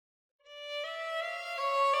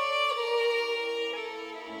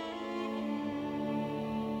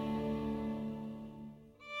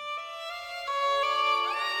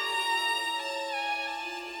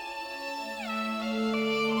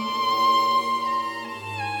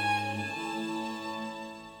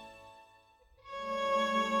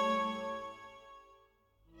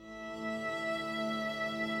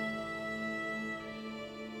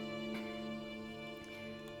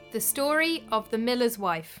The story of the miller's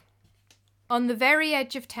wife. On the very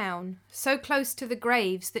edge of town, so close to the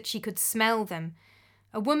graves that she could smell them,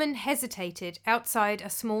 a woman hesitated outside a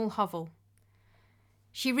small hovel.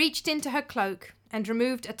 She reached into her cloak and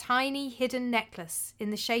removed a tiny hidden necklace in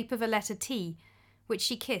the shape of a letter T, which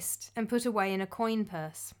she kissed and put away in a coin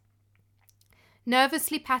purse.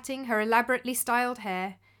 Nervously patting her elaborately styled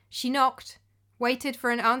hair, she knocked, waited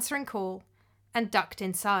for an answering call, and ducked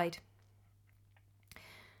inside.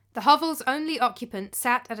 The hovel's only occupant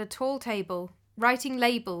sat at a tall table, writing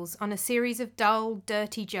labels on a series of dull,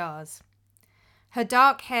 dirty jars. Her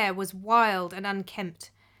dark hair was wild and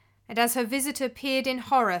unkempt, and as her visitor peered in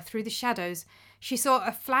horror through the shadows, she saw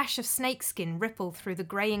a flash of snakeskin ripple through the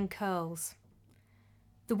greying curls.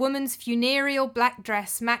 The woman's funereal black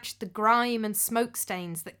dress matched the grime and smoke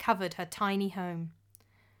stains that covered her tiny home.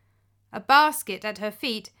 A basket at her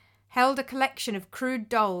feet held a collection of crude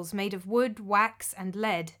dolls made of wood, wax, and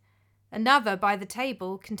lead. Another by the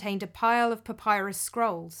table contained a pile of papyrus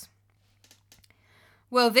scrolls.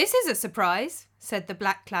 "Well, this is a surprise," said the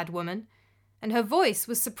black-clad woman, and her voice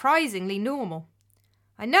was surprisingly normal.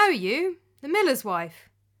 "I know you, the miller's wife.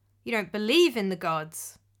 You don't believe in the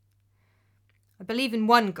gods." "I believe in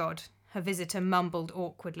one god," her visitor mumbled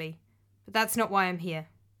awkwardly, "but that's not why I'm here."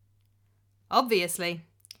 "Obviously."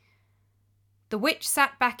 The witch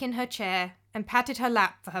sat back in her chair and patted her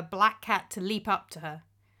lap for her black cat to leap up to her.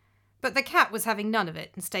 But the cat was having none of it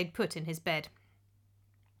and stayed put in his bed.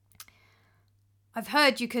 "I've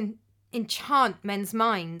heard you can enchant men's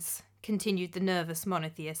minds," continued the nervous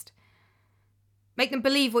monotheist. "Make them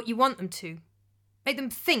believe what you want them to. Make them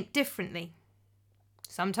think differently."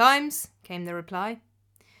 "Sometimes," came the reply.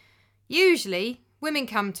 "Usually, women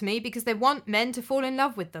come to me because they want men to fall in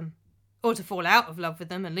love with them, or to fall out of love with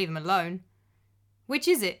them and leave them alone. Which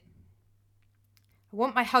is it?" "I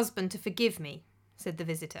want my husband to forgive me," said the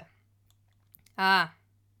visitor. "Ah,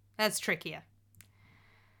 that's trickier."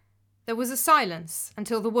 There was a silence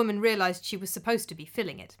until the woman realized she was supposed to be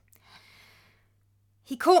filling it.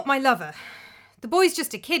 "He caught my lover. The boy's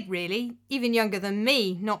just a kid, really, even younger than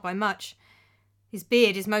me, not by much. His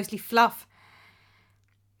beard is mostly fluff.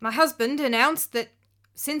 My husband announced that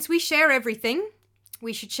since we share everything,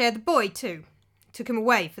 we should share the boy too. Took him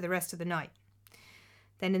away for the rest of the night.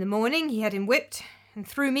 Then in the morning he had him whipped and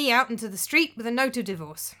threw me out into the street with a note of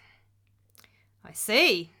divorce." "I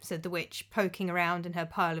see," said the witch, poking around in her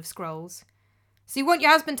pile of scrolls. "So you want your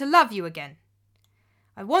husband to love you again?"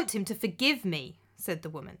 "I want him to forgive me," said the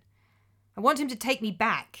woman. "I want him to take me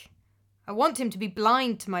back. I want him to be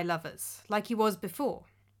blind to my lovers, like he was before,"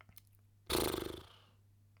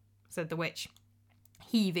 said the witch,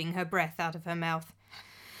 heaving her breath out of her mouth.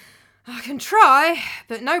 "I can try,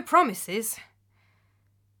 but no promises."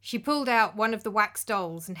 She pulled out one of the wax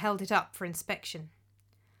dolls and held it up for inspection.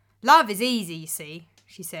 "Love is easy, you see,"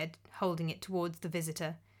 she said, holding it towards the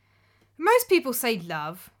visitor. "Most people say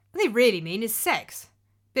love. What they really mean is sex.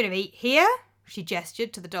 Bit of heat here," she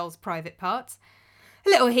gestured to the doll's private parts. "A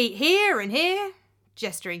little heat here and here,"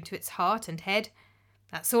 gesturing to its heart and head.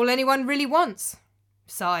 "That's all anyone really wants.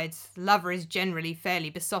 Besides, the lover is generally fairly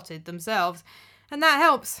besotted themselves, and that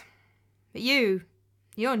helps. But you're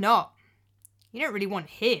not. You don't really want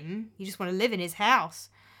him, you just want to live in his house.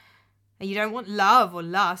 And you don't want love or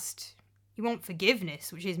lust. You want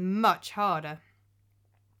forgiveness, which is much harder."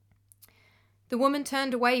 The woman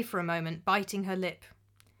turned away for a moment, biting her lip.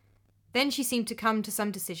 Then she seemed to come to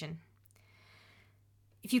some decision.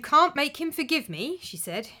 "If you can't make him forgive me," she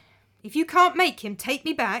said, "if you can't make him take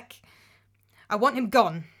me back, I want him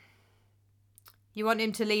gone." "You want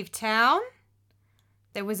him to leave town?"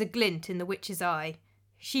 There was a glint in the witch's eye.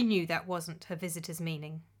 She knew that wasn't her visitor's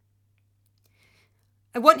meaning.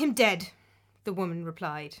 "I want him dead," the woman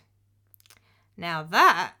replied. "Now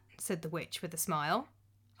that," said the witch with a smile,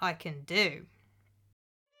 "I can do."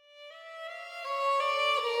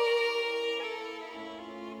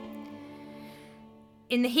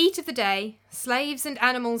 In the heat of the day, slaves and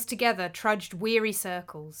animals together trudged weary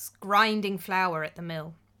circles, grinding flour at the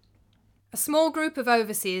mill. A small group of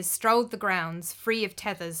overseers strolled the grounds, free of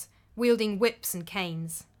tethers, wielding whips and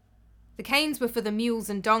canes. The canes were for the mules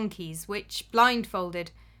and donkeys, which,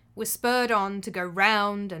 blindfolded, were spurred on to go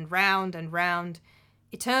round and round and round,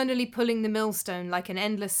 eternally pulling the millstone like an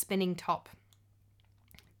endless spinning top.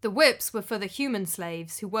 The whips were for the human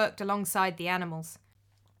slaves who worked alongside the animals.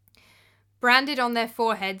 Branded on their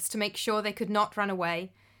foreheads to make sure they could not run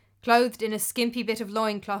away, clothed in a skimpy bit of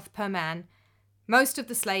loincloth per man, most of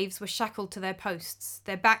the slaves were shackled to their posts,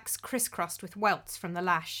 their backs crisscrossed with welts from the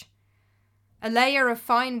lash. A layer of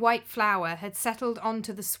fine white flour had settled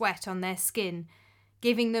onto the sweat on their skin,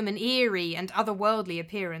 giving them an eerie and otherworldly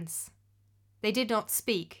appearance. They did not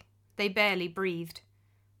speak, they barely breathed.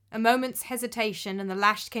 A moment's hesitation and the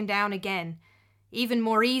lash came down again, even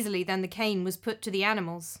more easily than the cane was put to the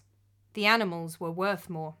animals. The animals were worth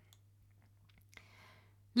more.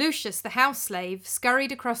 Lucius, the house slave,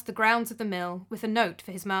 scurried across the grounds of the mill with a note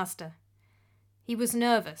for his master. He was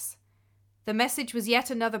nervous. The message was yet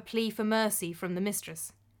another plea for mercy from the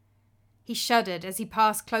mistress. He shuddered as he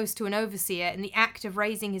passed close to an overseer in the act of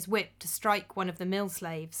raising his whip to strike one of the mill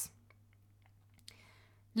slaves.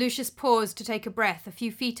 Lucius paused to take a breath a few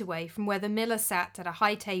feet away from where the miller sat at a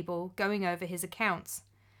high table going over his accounts.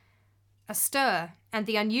 A stir and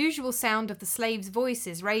the unusual sound of the slaves'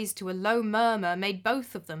 voices raised to a low murmur made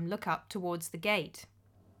both of them look up towards the gate.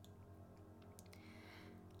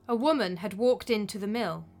 A woman had walked into the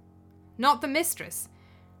mill. Not the mistress.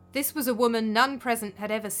 This was a woman none present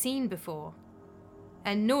had ever seen before.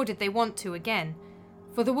 And nor did they want to again,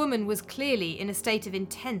 for the woman was clearly in a state of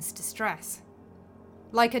intense distress.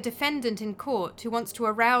 Like a defendant in court who wants to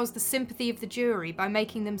arouse the sympathy of the jury by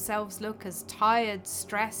making themselves look as tired,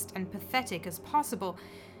 stressed, and pathetic as possible,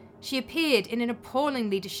 she appeared in an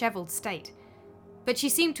appallingly dishevelled state. But she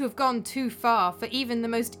seemed to have gone too far for even the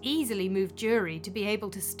most easily moved jury to be able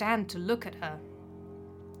to stand to look at her.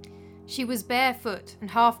 She was barefoot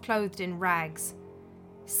and half-clothed in rags.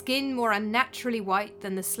 Skin more unnaturally white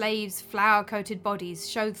than the slaves' flower-coated bodies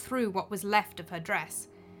showed through what was left of her dress.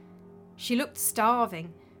 She looked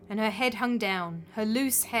starving, and her head hung down, her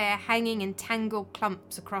loose hair hanging in tangled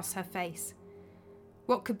clumps across her face.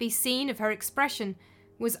 What could be seen of her expression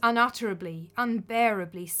was unutterably,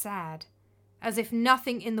 unbearably sad, as if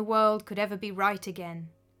nothing in the world could ever be right again.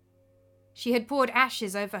 She had poured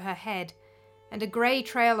ashes over her head, and a grey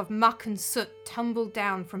trail of muck and soot tumbled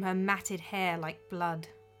down from her matted hair like blood.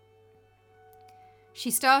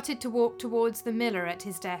 She started to walk towards the miller at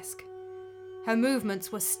his desk. Her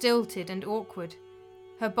movements were stilted and awkward,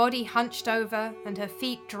 her body hunched over and her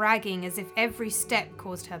feet dragging as if every step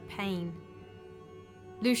caused her pain.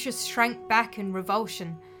 Lucius shrank back in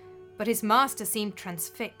revulsion, but his master seemed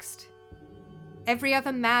transfixed. Every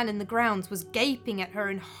other man in the grounds was gaping at her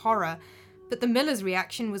in horror, but the miller's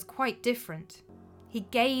reaction was quite different. He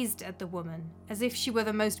gazed at the woman as if she were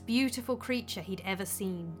the most beautiful creature he'd ever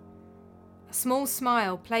seen. A small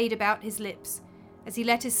smile played about his lips as he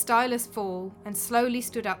let his stylus fall and slowly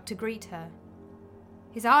stood up to greet her.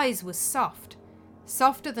 His eyes were soft,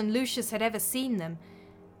 softer than Lucius had ever seen them,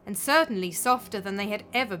 and certainly softer than they had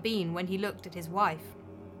ever been when he looked at his wife.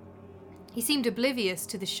 He seemed oblivious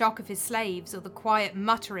to the shock of his slaves or the quiet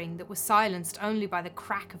muttering that was silenced only by the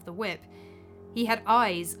crack of the whip. He had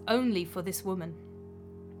eyes only for this woman.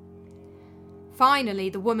 Finally,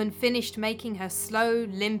 the woman finished making her slow,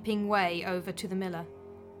 limping way over to the miller.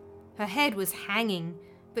 Her head was hanging,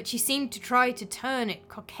 but she seemed to try to turn it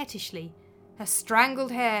coquettishly, her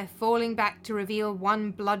strangled hair falling back to reveal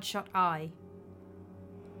one bloodshot eye.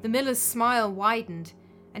 The miller's smile widened,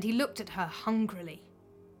 and he looked at her hungrily.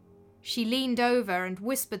 She leaned over and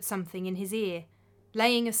whispered something in his ear,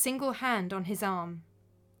 laying a single hand on his arm.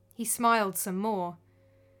 He smiled some more.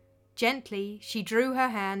 Gently, she drew her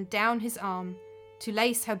hand down his arm to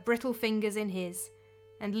lace her brittle fingers in his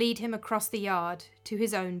and lead him across the yard to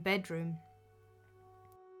his own bedroom.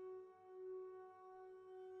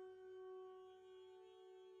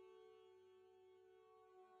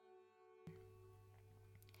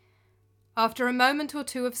 After a moment or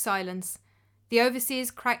two of silence, the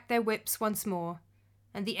overseers cracked their whips once more,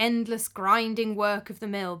 and the endless grinding work of the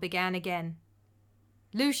mill began again.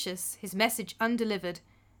 Lucius, his message undelivered,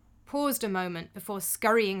 paused a moment before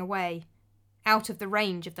scurrying away, out of the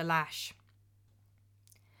range of the lash.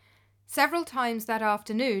 Several times that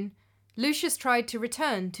afternoon, Lucius tried to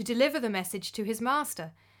return to deliver the message to his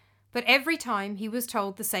master, but every time he was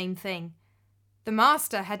told the same thing. The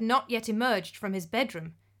master had not yet emerged from his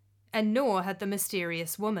bedroom, and nor had the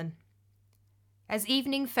mysterious woman. As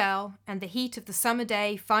evening fell and the heat of the summer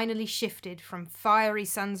day finally shifted from fiery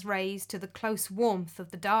sun's rays to the close warmth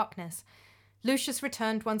of the darkness, Lucius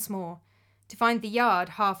returned once more, to find the yard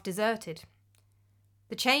half deserted.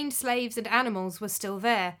 The chained slaves and animals were still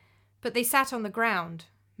there, but they sat on the ground,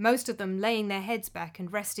 most of them laying their heads back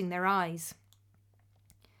and resting their eyes.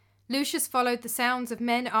 Lucius followed the sounds of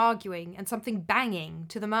men arguing and something banging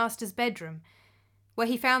to the master's bedroom, where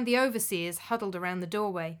he found the overseers huddled around the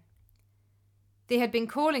doorway. They had been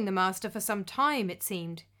calling the master for some time, it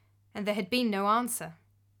seemed, and there had been no answer.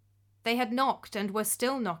 They had knocked and were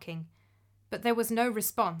still knocking, but there was no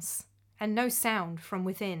response, and no sound from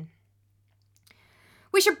within.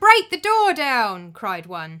 "We should break the door down!" cried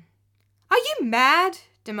one. "Are you mad?"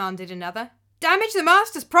 demanded another. Damage the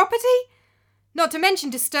master's property? Not to mention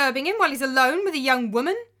disturbing him while he's alone with a young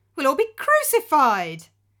woman? We'll all be crucified.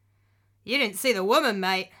 You didn't see the woman,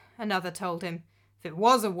 mate, another told him. If it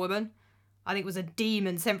was a woman, I think it was a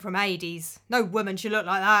demon sent from Hades. No woman should look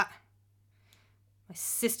like that. My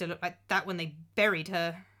sister looked like that when they buried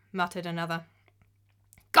her, muttered another.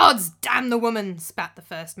 Gods damn the woman, spat the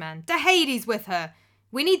first man. To Hades with her.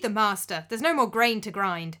 We need the master. There's no more grain to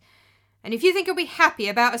grind. And if you think he'll be happy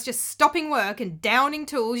about us just stopping work and downing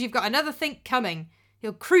tools, you've got another think coming.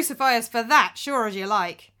 He'll crucify us for that, sure as you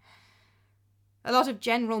like. A lot of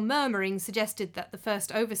general murmuring suggested that the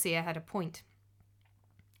first overseer had a point.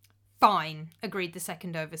 Fine, agreed the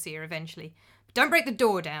second overseer eventually. But don't break the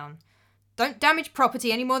door down. Don't damage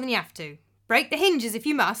property any more than you have to. Break the hinges if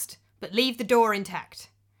you must, but leave the door intact.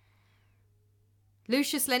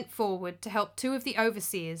 Lucius leant forward to help two of the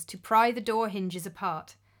overseers to pry the door hinges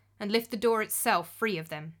apart and lift the door itself free of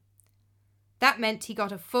them. That meant he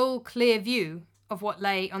got a full, clear view of what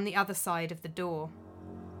lay on the other side of the door.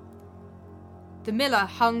 The miller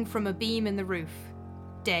hung from a beam in the roof,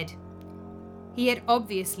 dead. He had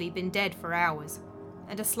obviously been dead for hours,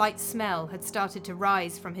 and a slight smell had started to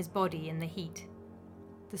rise from his body in the heat.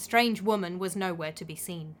 The strange woman was nowhere to be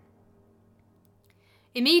seen.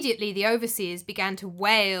 Immediately the overseers began to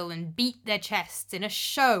wail and beat their chests in a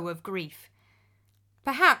show of grief.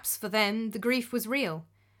 Perhaps for them the grief was real.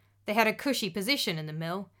 They had a cushy position in the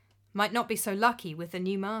mill, might not be so lucky with the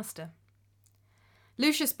new master.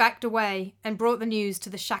 Lucius backed away and brought the news to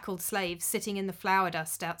the shackled slaves sitting in the flour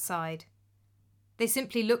dust outside. They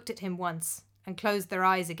simply looked at him once and closed their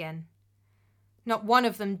eyes again. Not one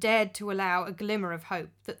of them dared to allow a glimmer of hope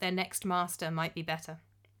that their next master might be better.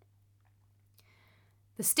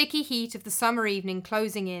 The sticky heat of the summer evening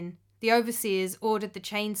closing in, the overseers ordered the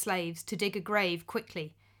chained slaves to dig a grave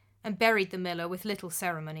quickly and buried the miller with little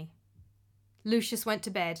ceremony. Lucius went to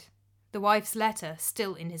bed, the wife's letter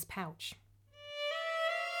still in his pouch.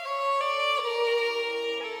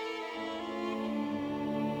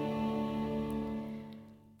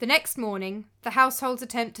 The next morning, the household's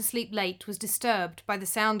attempt to sleep late was disturbed by the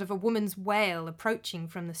sound of a woman's wail approaching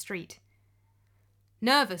from the street.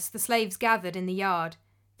 Nervous, the slaves gathered in the yard,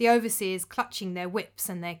 the overseers clutching their whips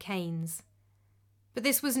and their canes. But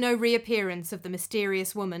this was no reappearance of the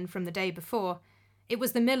mysterious woman from the day before. It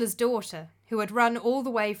was the miller's daughter, who had run all the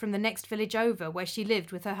way from the next village over where she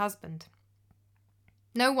lived with her husband.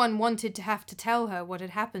 No one wanted to have to tell her what had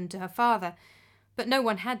happened to her father, but no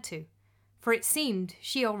one had to, for it seemed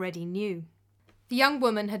she already knew. The young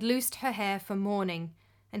woman had loosed her hair for mourning,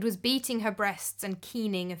 and was beating her breasts and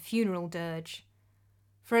keening a funeral dirge.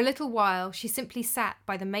 For a little while she simply sat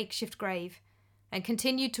by the makeshift grave, and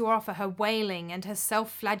continued to offer her wailing and her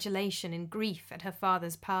self-flagellation in grief at her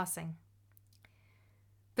father's passing.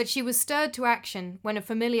 But she was stirred to action when a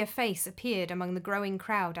familiar face appeared among the growing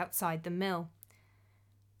crowd outside the mill.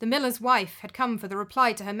 The miller's wife had come for the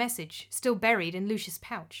reply to her message, still buried in Lucius'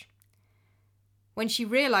 pouch. When she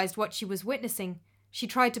realised what she was witnessing, she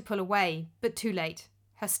tried to pull away, but too late.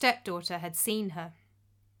 Her stepdaughter had seen her.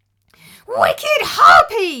 "Wicked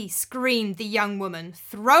harpy!" screamed the young woman,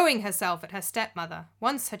 throwing herself at her stepmother,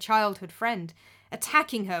 once her childhood friend,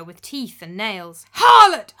 attacking her with teeth and nails.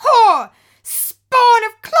 "Harlot! Whore! Spawn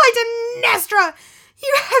of Clytemnestra!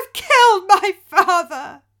 You have killed my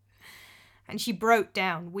father!" And she broke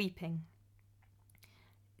down, weeping.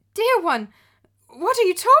 "Dear one, what are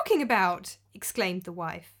you talking about?" exclaimed the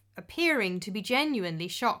wife, appearing to be genuinely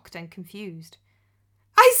shocked and confused.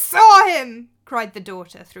 "I saw him!" cried the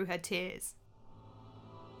daughter through her tears.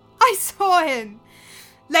 "I saw him!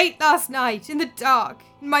 Late last night, in the dark,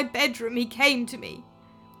 in my bedroom he came to me.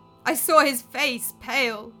 I saw his face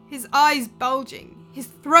pale, his eyes bulging, his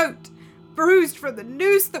throat bruised from the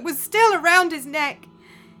noose that was still around his neck.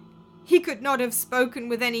 He could not have spoken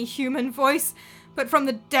with any human voice, but from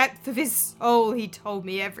the depth of his soul he told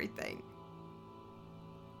me everything."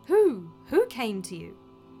 Who came to you?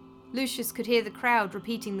 Lucius could hear the crowd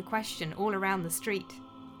repeating the question all around the street.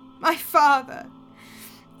 "My father.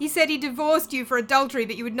 He said he divorced you for adultery,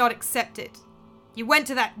 but you would not accept it. You went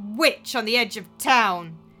to that witch on the edge of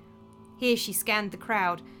town." Here she scanned the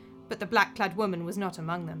crowd, but the black-clad woman was not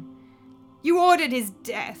among them. "You ordered his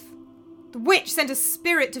death. The witch sent a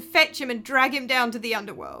spirit to fetch him and drag him down to the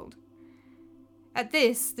underworld." At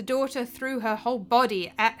this, the daughter threw her whole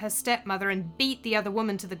body at her stepmother and beat the other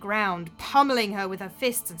woman to the ground, pummeling her with her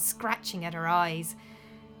fists and scratching at her eyes.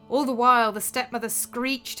 All the while, the stepmother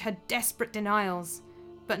screeched her desperate denials,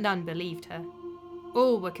 but none believed her.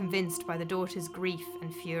 All were convinced by the daughter's grief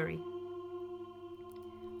and fury.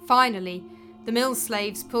 Finally, the mill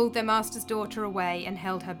slaves pulled their master's daughter away and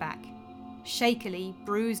held her back. Shakily,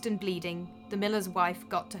 bruised and bleeding, the miller's wife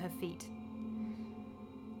got to her feet.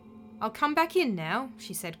 "I'll come back in now,"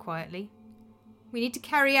 she said quietly. "We need to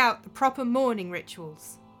carry out the proper mourning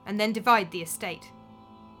rituals, and then divide the estate."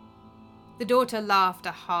 The daughter laughed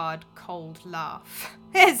a hard, cold laugh.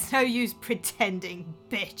 "There's no use pretending,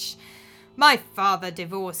 bitch. My father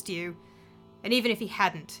divorced you. And even if he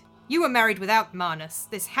hadn't, you were married without Marnus.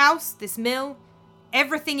 This house, this mill,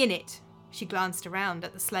 everything in it," she glanced around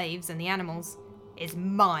at the slaves and the animals, "is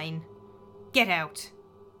mine. Get out.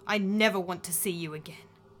 I never want to see you again."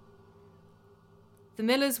 The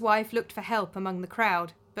miller's wife looked for help among the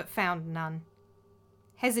crowd, but found none.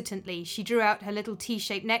 Hesitantly, she drew out her little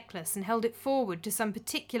T-shaped necklace and held it forward to some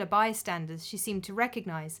particular bystanders she seemed to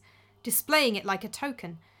recognize, displaying it like a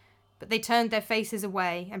token, but they turned their faces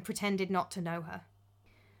away and pretended not to know her.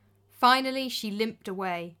 Finally, she limped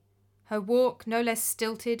away, her walk no less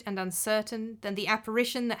stilted and uncertain than the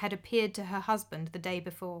apparition that had appeared to her husband the day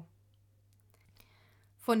before.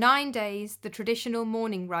 For 9 days, the traditional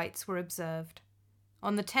mourning rites were observed.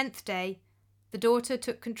 On the 10th day, the daughter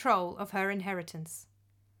took control of her inheritance.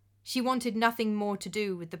 She wanted nothing more to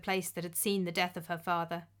do with the place that had seen the death of her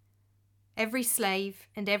father. Every slave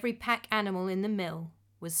and every pack animal in the mill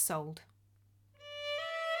was sold.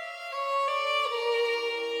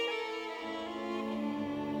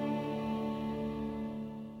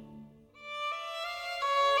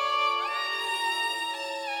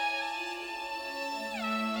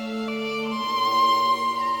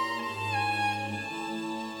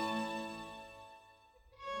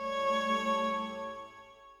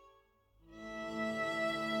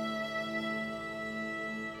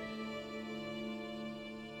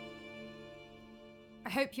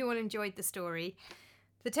 I hope you all enjoyed the story.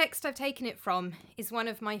 The text I've taken it from is one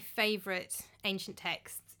of my favourite ancient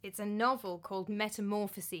texts. It's a novel called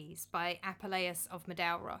Metamorphoses by Apuleius of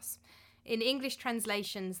Medauros. In English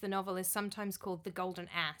translations, the novel is sometimes called The Golden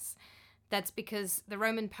Ass. That's because the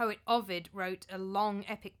Roman poet Ovid wrote a long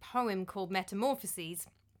epic poem called Metamorphoses.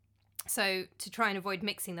 So, to try and avoid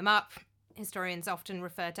mixing them up, historians often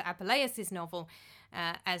refer to Apuleius' novel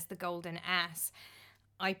as The Golden Ass.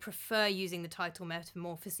 I prefer using the title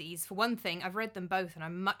Metamorphoses. For one thing, I've read them both and I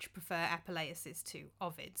much prefer Apuleius' to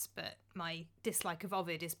Ovid's, but my dislike of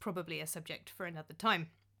Ovid is probably a subject for another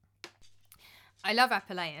time. I love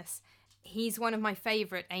Apuleius. He's one of my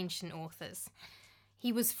favourite ancient authors.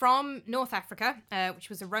 He was from North Africa, which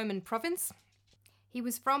was a Roman province. He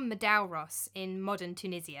was from Medauros in modern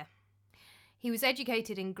Tunisia. He was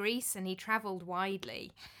educated in Greece and he travelled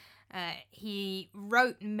widely. He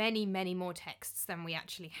wrote many, many more texts than we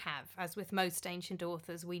actually have. As with most ancient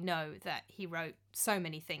authors, we know that he wrote so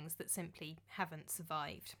many things that simply haven't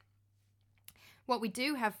survived. What we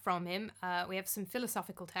do have from him, we have some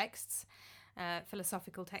philosophical texts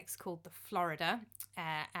called the Florida,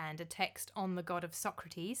 and a text on the god of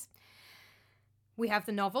Socrates. We have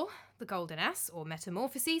the novel, The Golden Ass, or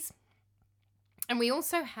Metamorphoses. And we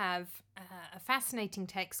also have a fascinating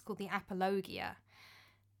text called the Apologia.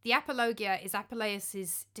 The Apologia is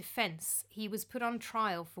Apuleius' defence. He was put on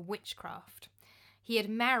trial for witchcraft. He had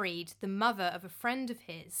married the mother of a friend of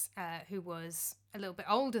his who was a little bit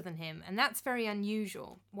older than him, and that's very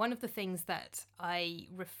unusual. One of the things that I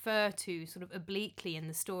refer to sort of obliquely in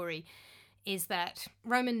the story is that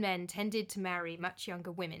Roman men tended to marry much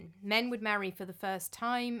younger women. Men would marry for the first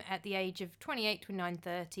time at the age of 28, 29,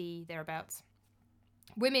 30, thereabouts.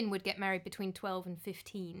 Women would get married between 12 and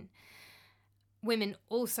 15. Women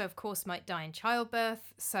also, of course, might die in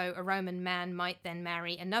childbirth, so a Roman man might then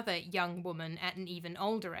marry another young woman at an even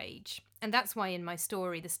older age. And that's why in my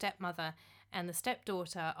story, the stepmother and the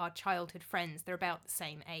stepdaughter are childhood friends. They're about the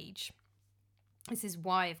same age. This is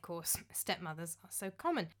why, of course, stepmothers are so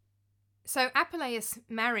common. So Apuleius'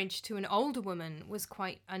 marriage to an older woman was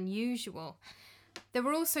quite unusual. There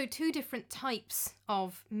were also 2 different types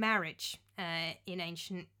of marriage in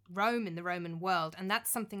ancient Rome, in the Roman world, and that's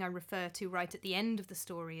something I refer to right at the end of the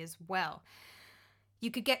story as well.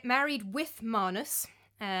 You could get married with Manus,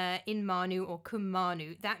 in Manu or cum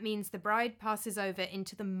Manu. That means the bride passes over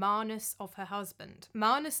into the Manus of her husband.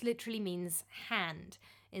 Manus literally means hand.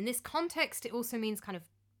 In this context, it also means kind of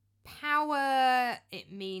power,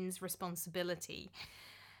 it means responsibility.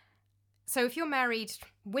 So if you're married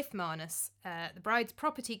with Manus, the bride's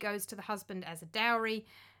property goes to the husband as a dowry,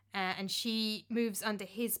 and she moves under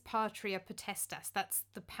his patria potestas. That's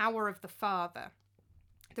the power of the father.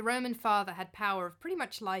 The Roman father had power of pretty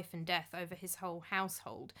much life and death over his whole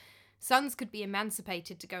household. Sons could be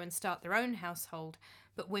emancipated to go and start their own household,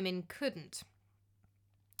 but women couldn't.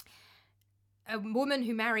 A woman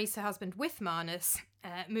who marries her husband with Manus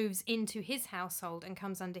moves into his household and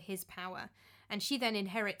comes under his power, and she then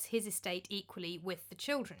inherits his estate equally with the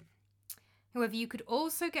children. However, you could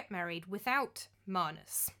also get married without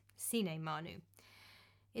Manus, sine Manu.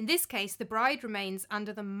 In this case, the bride remains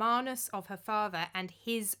under the manus of her father and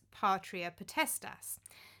his patria potestas.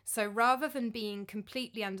 So rather than being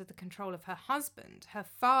completely under the control of her husband, her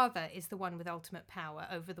father is the one with ultimate power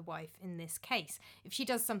over the wife in this case. If she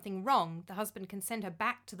does something wrong, the husband can send her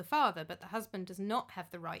back to the father, but the husband does not have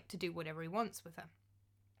the right to do whatever he wants with her.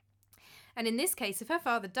 And in this case, if her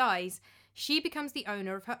father dies, she becomes the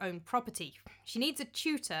owner of her own property. She needs a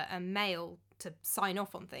tutor, a male, to sign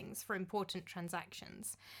off on things for important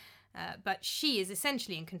transactions. But she is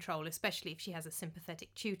essentially in control, especially if she has a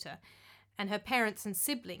sympathetic tutor. And her parents and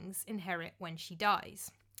siblings inherit when she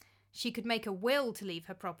dies. She could make a will to leave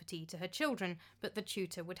her property to her children, but the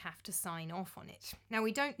tutor would have to sign off on it. Now,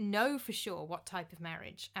 we don't know for sure what type of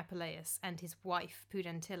marriage Apuleius and his wife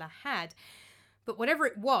Pudentilla had, but whatever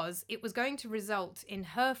it was going to result in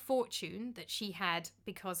her fortune that she had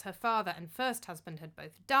because her father and first husband had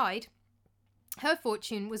both died. Her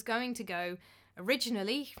fortune was going to go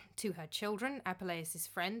originally to her children, Apuleius'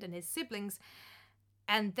 friend and his siblings,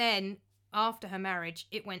 and then after her marriage,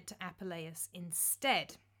 it went to Apuleius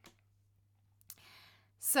instead.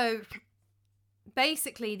 So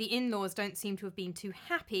basically, the in-laws don't seem to have been too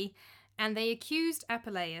happy, and they accused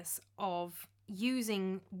Apuleius of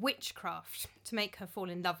using witchcraft to make her fall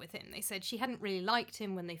in love with him. They said she hadn't really liked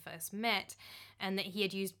him when they first met, and that he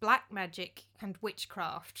had used black magic and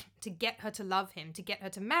witchcraft to get her to love him, to get her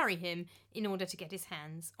to marry him, in order to get his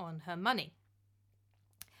hands on her money.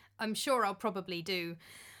 I'm sure I'll probably do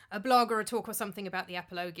a blog or a talk or something about the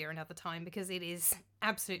Apologia another time, because it is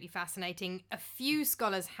absolutely fascinating. A few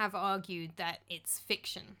scholars have argued that it's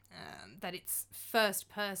fiction, that it's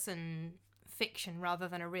first-person fiction rather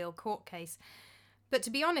than a real court case. But to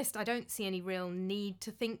be honest, I don't see any real need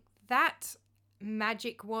to think that.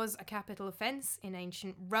 Magic was a capital offence in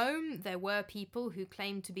ancient Rome. There were people who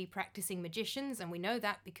claimed to be practicing magicians, and we know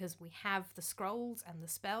that because we have the scrolls and the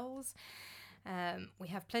spells. We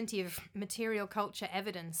have plenty of material culture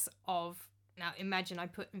evidence of, now imagine I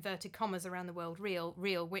put inverted commas around the word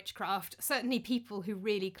real witchcraft. Certainly people who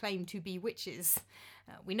really claim to be witches.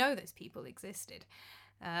 We know those people existed.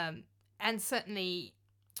 And certainly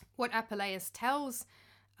what Apuleius tells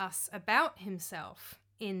us about himself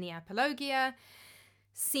in the Apologia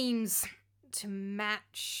seems to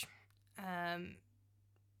match an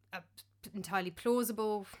entirely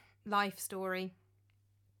plausible life story,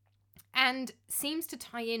 and seems to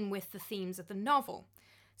tie in with the themes of the novel.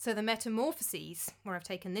 So the Metamorphoses, where I've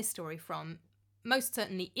taken this story from, most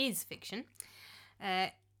certainly is fiction.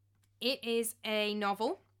 It is a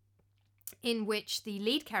novel in which the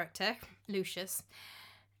lead character, Lucius,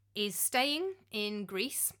 is staying in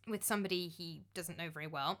Greece with somebody he doesn't know very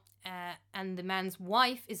well, and the man's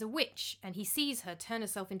wife is a witch, and he sees her turn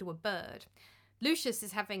herself into a bird. Lucius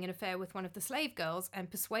is having an affair with one of the slave girls and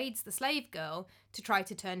persuades the slave girl to try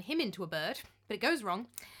to turn him into a bird, but it goes wrong,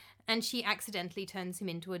 and she accidentally turns him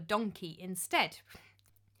into a donkey instead.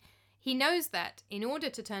 He knows that in order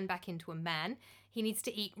to turn back into a man, he needs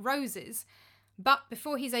to eat roses, but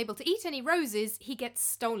before he's able to eat any roses, he gets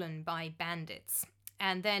stolen by bandits.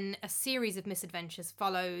 And then a series of misadventures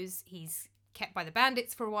follows. He's kept by the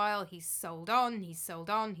bandits for a while, he's sold on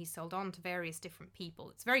to various different people.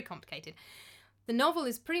 It's very complicated. The novel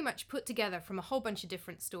is pretty much put together from a whole bunch of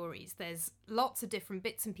different stories. There's lots of different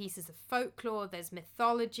bits and pieces of folklore, there's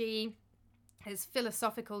mythology, there's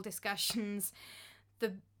philosophical discussions.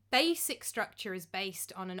 The basic structure is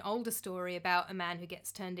based on an older story about a man who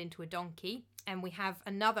gets turned into a donkey, and we have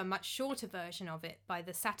another much shorter version of it by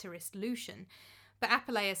the satirist Lucian. But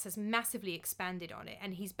Apuleius has massively expanded on it,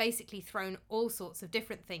 and he's basically thrown all sorts of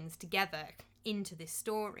different things together into this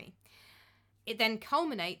story. It then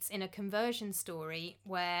culminates in a conversion story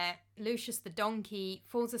where Lucius the donkey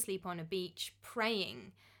falls asleep on a beach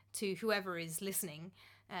praying to whoever is listening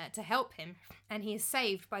to help him, and he is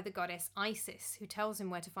saved by the goddess Isis, who tells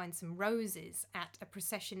him where to find some roses at a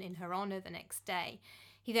procession in her honour the next day.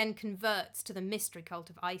 He then converts to the mystery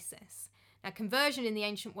cult of Isis. Now, conversion in the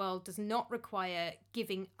ancient world does not require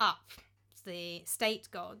giving up the state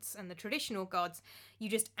gods and the traditional gods. You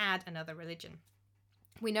just add another religion.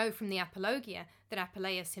 We know from the Apologia that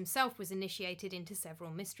Apuleius himself was initiated into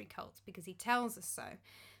several mystery cults because he tells us so.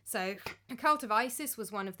 So, the cult of Isis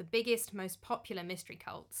was one of the biggest, most popular mystery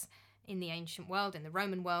cults in the ancient world, in the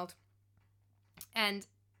Roman world. And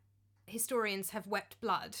historians have wept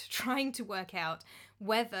blood trying to work out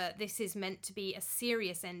whether this is meant to be a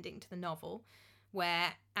serious ending to the novel,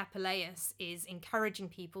 where Apuleius is encouraging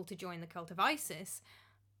people to join the cult of Isis,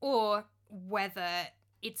 or whether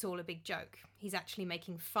it's all a big joke. He's actually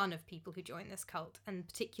making fun of people who join this cult, and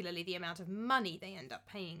particularly the amount of money they end up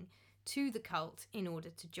paying to the cult in order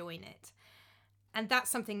to join it. And that's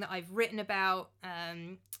something that I've written about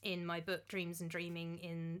in my book, Dreams and Dreaming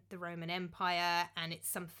in the Roman Empire, and it's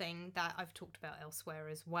something that I've talked about elsewhere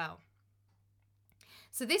as well.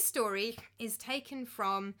 So this story is taken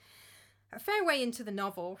from a fair way into the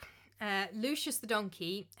novel. Lucius the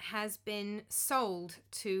donkey has been sold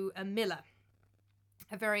to a miller,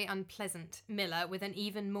 a very unpleasant miller with an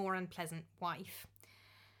even more unpleasant wife.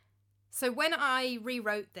 So when I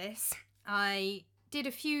rewrote this, I did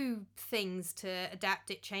a few things to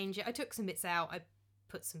adapt it, change it. I took some bits out, I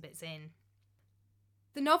put some bits in.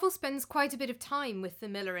 The novel spends quite a bit of time with the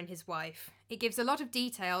miller and his wife. It gives a lot of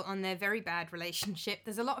detail on their very bad relationship.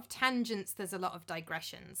 There's a lot of tangents, there's a lot of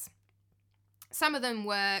digressions. Some of them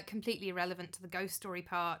were completely irrelevant to the ghost story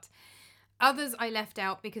part. Others I left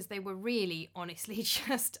out because they were really, honestly,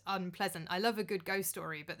 just unpleasant. I love a good ghost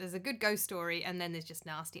story, but there's a good ghost story and then there's just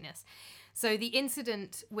nastiness. So the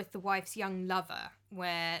incident with the wife's young lover,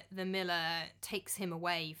 where the miller takes him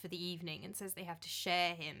away for the evening and says they have to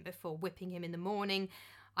share him before whipping him in the morning,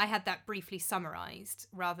 I had that briefly summarised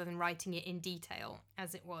rather than writing it in detail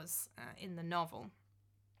as it was in the novel.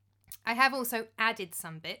 I have also added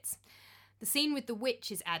some bits. The scene with the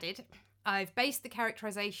witch is added. I've based the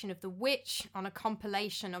characterisation of the witch on a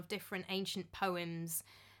compilation of different ancient poems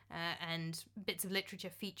and bits of literature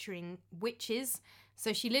featuring witches.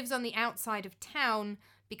 So she lives on the outside of town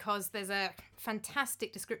because there's a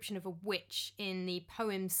fantastic description of a witch in the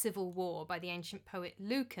poem Civil War by the ancient poet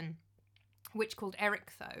Lucan, a witch called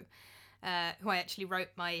Erichtho, who I actually wrote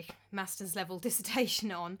my master's level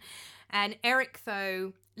dissertation on. And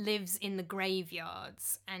Erichtho lives in the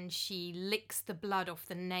graveyards and she licks the blood off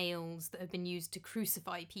the nails that have been used to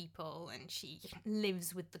crucify people, and she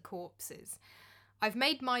lives with the corpses. I've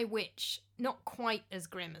made my witch not quite as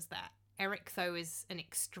grim as that. Erichtho is an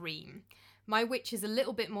extreme. My witch is a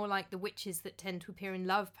little bit more like the witches that tend to appear in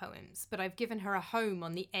love poems, but I've given her a home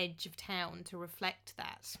on the edge of town to reflect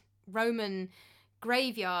that. Roman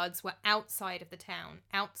graveyards were outside of the town,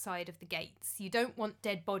 outside of the gates. You don't want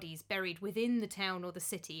dead bodies buried within the town or the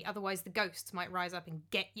city, otherwise the ghosts might rise up and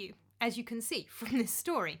get you, as you can see from this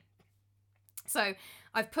story. So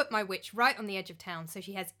I've put my witch right on the edge of town so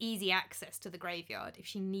she has easy access to the graveyard if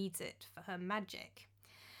she needs it for her magic.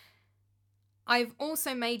 I've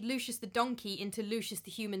also made Lucius the donkey into Lucius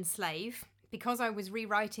the human slave. Because I was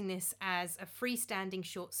rewriting this as a freestanding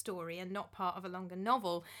short story and not part of a longer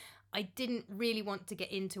novel, I didn't really want to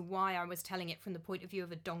get into why I was telling it from the point of view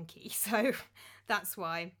of a donkey. So that's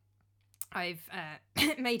why I've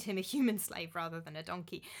made him a human slave rather than a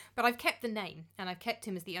donkey. But I've kept the name, and I've kept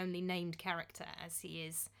him as the only named character as he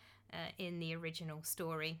is in the original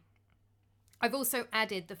story. I've also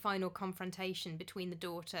added the final confrontation between the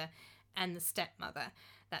daughter and the stepmother.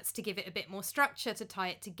 That's to give it a bit more structure, to tie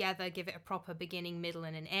it together, give it a proper beginning, middle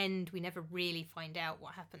and an end. We never really find out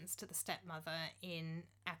what happens to the stepmother in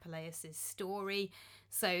Apuleius' story.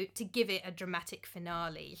 So to give it a dramatic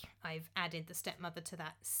finale, I've added the stepmother to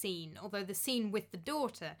that scene, although the scene with the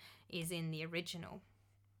daughter is in the original.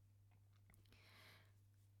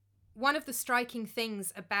 One of the striking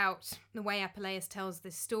things about the way Apuleius tells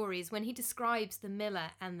this story is when he describes the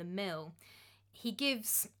miller and the mill, he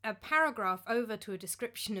gives a paragraph over to a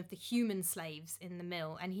description of the human slaves in the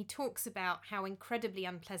mill, and he talks about how incredibly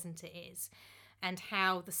unpleasant it is and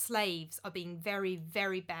how the slaves are being very,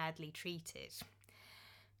 very badly treated.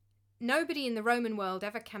 Nobody in the Roman world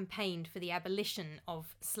ever campaigned for the abolition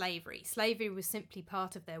of slavery. Slavery was simply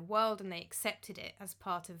part of their world and they accepted it as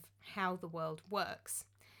part of how the world works.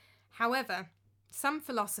 However, some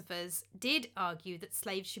philosophers did argue that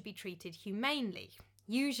slaves should be treated humanely.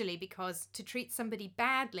 Usually because to treat somebody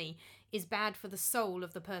badly is bad for the soul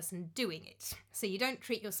of the person doing it. So you don't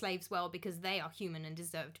treat your slaves well because they are human and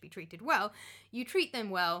deserve to be treated well. You treat them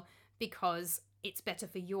well because it's better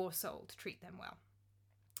for your soul to treat them well.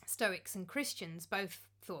 Stoics and Christians both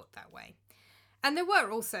thought that way. And there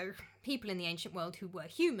were also people in the ancient world who were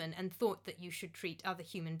human and thought that you should treat other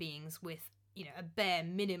human beings with, a bare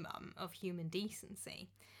minimum of human decency.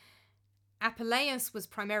 Apuleius was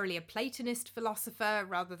primarily a Platonist philosopher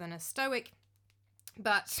rather than a Stoic,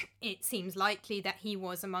 but it seems likely that he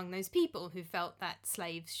was among those people who felt that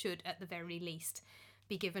slaves should, at the very least,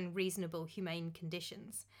 be given reasonable, humane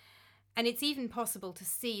conditions. And it's even possible to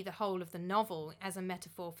see the whole of the novel as a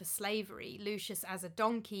metaphor for slavery. Lucius as a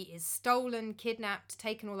donkey is stolen, kidnapped,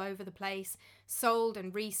 taken all over the place, sold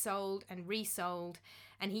and resold and resold,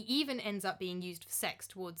 and he even ends up being used for sex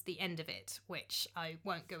towards the end of it, which I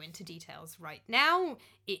won't go into details right now.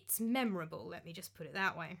 It's memorable, let me just put it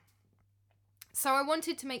that way. So I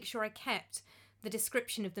wanted to make sure I kept the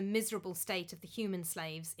description of the miserable state of the human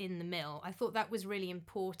slaves in the mill. I thought that was really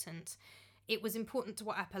important. It was important to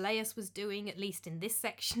what Apuleius was doing, at least in this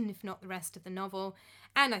section, if not the rest of the novel,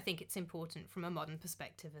 and I think it's important from a modern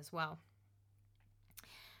perspective as well.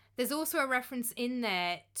 There's also a reference in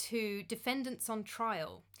there to defendants on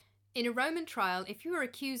trial. In a Roman trial, if you were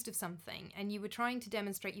accused of something and you were trying to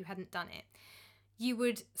demonstrate you hadn't done it, you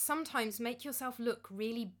would sometimes make yourself look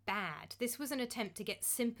really bad. This was an attempt to get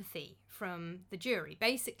sympathy from the jury.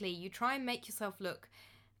 Basically, you try and make yourself look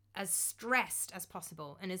as stressed as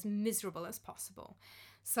possible and as miserable as possible.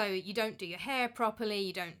 So you don't do your hair properly,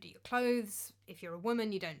 you don't do your clothes. If you're a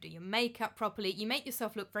woman, you don't do your makeup properly. You make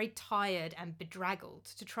yourself look very tired and bedraggled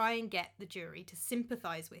to try and get the jury to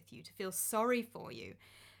sympathise with you, to feel sorry for you,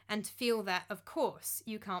 and to feel that, of course,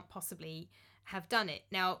 you can't possibly have done it.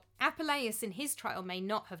 Now, Apuleius in his trial may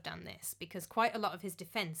not have done this, because quite a lot of his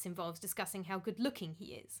defence involves discussing how good-looking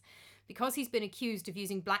he is. Because he's been accused of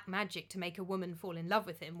using black magic to make a woman fall in love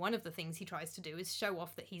with him, one of the things he tries to do is show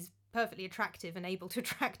off that he's perfectly attractive and able to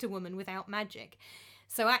attract a woman without magic.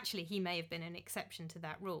 So actually, he may have been an exception to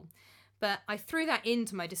that rule. But I threw that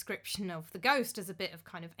into my description of the ghost as a bit of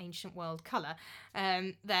kind of ancient world colour,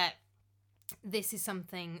 that this is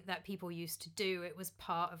something that people used to do. It was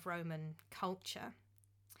part of Roman culture.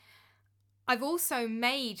 I've also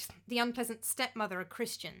made the unpleasant stepmother a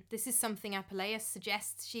Christian. This is something Apuleius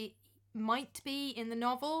suggests she might be in the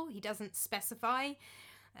novel. He doesn't specify.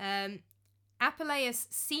 Apuleius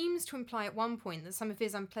seems to imply at one point that some of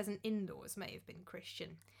his unpleasant in-laws may have been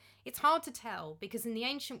Christian. It's hard to tell, because in the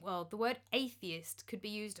ancient world, the word atheist could be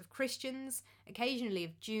used of Christians, occasionally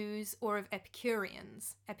of Jews, or of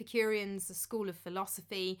Epicureans. Epicureans, a school of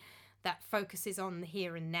philosophy that focuses on the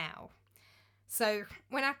here and now. So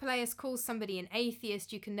when Apuleius calls somebody an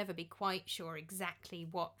atheist, you can never be quite sure exactly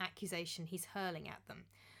what accusation he's hurling at them.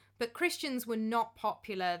 But Christians were not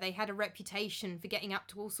popular. They had a reputation for getting up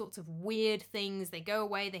to all sorts of weird things. They go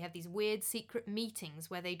away, they have these weird secret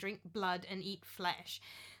meetings where they drink blood and eat flesh.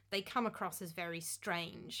 They come across as very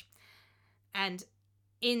strange. And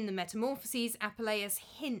in the Metamorphoses, Apuleius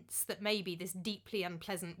hints that maybe this deeply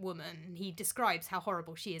unpleasant woman, he describes how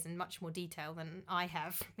horrible she is in much more detail than I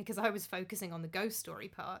have, because I was focusing on the ghost story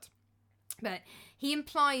part. But he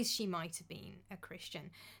implies she might have been a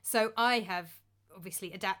Christian. So I have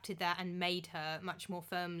obviously adapted that and made her much more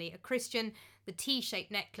firmly a Christian. The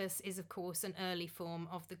T-shaped necklace is, of course, an early form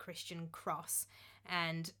of the Christian cross.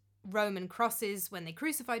 And Roman crosses, when they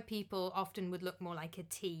crucified people, often would look more like a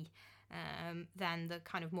T than the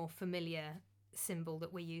kind of more familiar symbol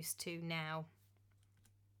that we're used to now.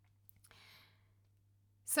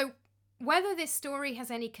 So whether this story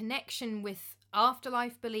has any connection with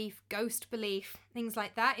afterlife belief, ghost belief, things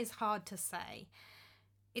like that is hard to say.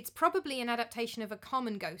 It's probably an adaptation of a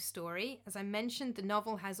common ghost story. As I mentioned, the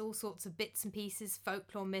novel has all sorts of bits and pieces,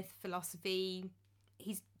 folklore, myth, philosophy.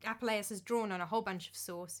 Apuleius has drawn on a whole bunch of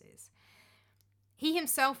sources. He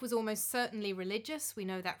himself was almost certainly religious. We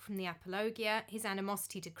know that from the Apologia. His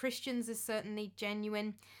animosity to Christians is certainly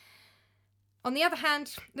genuine. On the other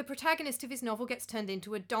hand, the protagonist of his novel gets turned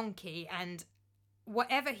into a donkey, and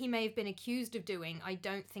whatever he may have been accused of doing, I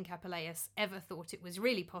don't think Apuleius ever thought it was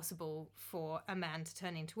really possible for a man to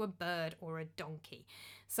turn into a bird or a donkey.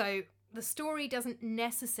 So the story doesn't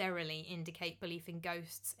necessarily indicate belief in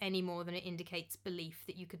ghosts any more than it indicates belief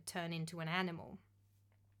that you could turn into an animal.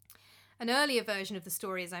 An earlier version of the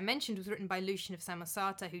story, as I mentioned, was written by Lucian of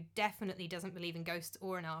Samosata, who definitely doesn't believe in ghosts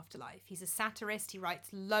or an afterlife. He's a satirist. He writes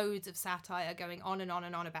loads of satire going on and on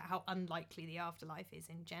and on about how unlikely the afterlife is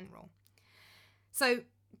in general. So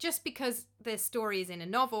just because the story is in a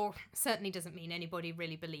novel certainly doesn't mean anybody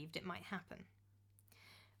really believed it might happen.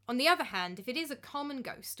 On the other hand, if it is a common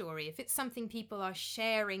ghost story, if it's something people are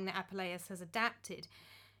sharing that Apuleius has adapted,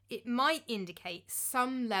 it might indicate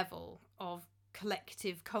some level of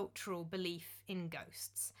collective cultural belief in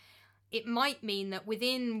ghosts. It might mean that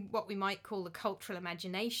within what we might call the cultural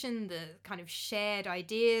imagination, the kind of shared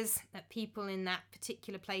ideas that people in that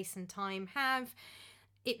particular place and time have,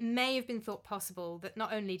 it may have been thought possible that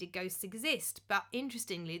not only did ghosts exist, but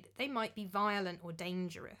interestingly, that they might be violent or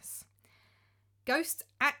dangerous. Ghosts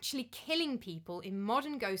actually killing people in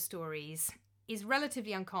modern ghost stories is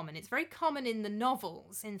relatively uncommon. It's very common in the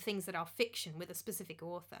novels, in things that are fiction with a specific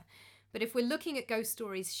author. But if we're looking at ghost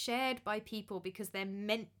stories shared by people because they're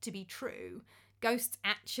meant to be true, ghosts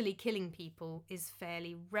actually killing people is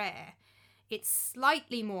fairly rare. It's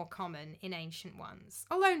slightly more common in ancient ones,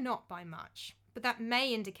 although not by much. But that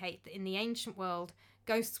may indicate that in the ancient world,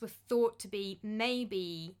 ghosts were thought to be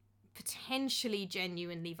maybe potentially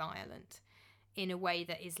genuinely violent in a way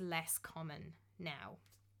that is less common now.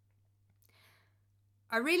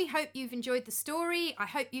 I really hope you've enjoyed the story. I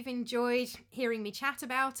hope you've enjoyed hearing me chat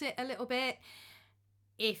about it a little bit.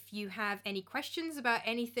 If you have any questions about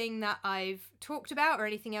anything that I've talked about or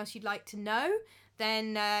anything else you'd like to know,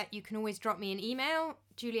 then you can always drop me an email,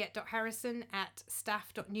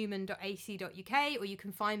 juliet.harrison@staff.newman.ac.uk, or you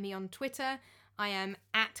can find me on Twitter. I am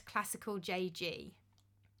 @classicaljg.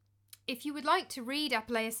 If you would like to read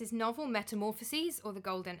Apuleius' novel Metamorphoses or The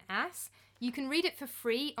Golden Ass, you can read it for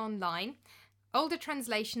free online. Older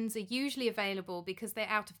translations are usually available because they're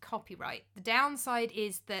out of copyright. The downside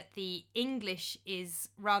is that the English is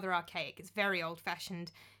rather archaic. It's very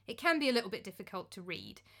old-fashioned. It can be a little bit difficult to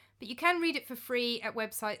read. But you can read it for free at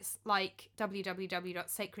websites like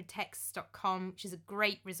www.sacredtexts.com, which is a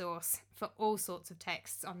great resource for all sorts of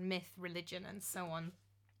texts on myth, religion, and so on.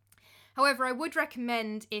 However, I would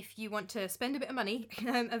recommend, if you want to spend a bit of money,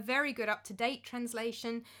 a very good up-to-date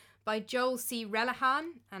translation by Joel C.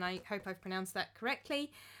 Relihan, and I hope I've pronounced that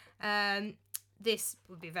correctly. This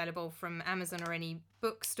will be available from Amazon or any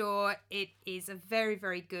bookstore. It is a very,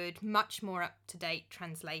 very good, much more up-to-date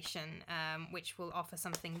translation, which will offer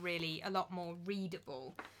something really a lot more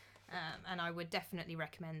readable, and I would definitely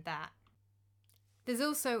recommend that. There's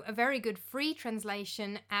also a very good free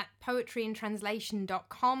translation at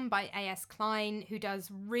poetryandtranslation.com by A.S. Klein, who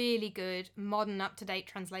does really good, modern, up-to-date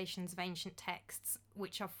translations of ancient texts,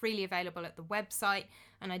 which are freely available at the website,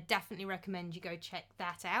 and I definitely recommend you go check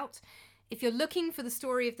that out. If you're looking for the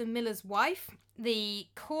story of the miller's wife, the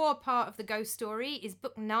core part of the ghost story is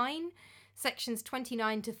Book 9, sections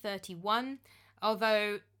 29 to 31,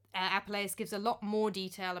 although Apuleius gives a lot more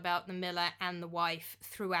detail about the miller and the wife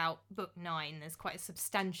throughout Book 9. There's quite a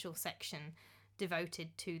substantial section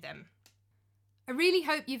devoted to them. I really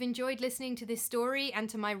hope you've enjoyed listening to this story and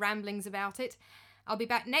to my ramblings about it. I'll be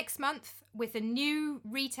back next month with a new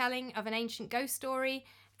retelling of an ancient ghost story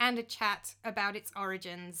and a chat about its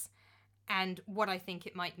origins and what I think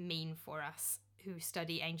it might mean for us who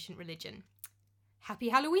study ancient religion. Happy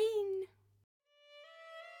Halloween!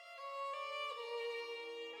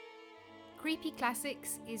 Creepy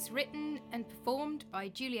Classics is written and performed by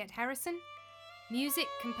Juliet Harrison. Music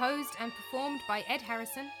composed and performed by Ed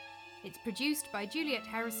Harrison. It's produced by Juliet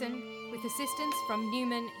Harrison with assistance from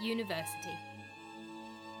Newman University.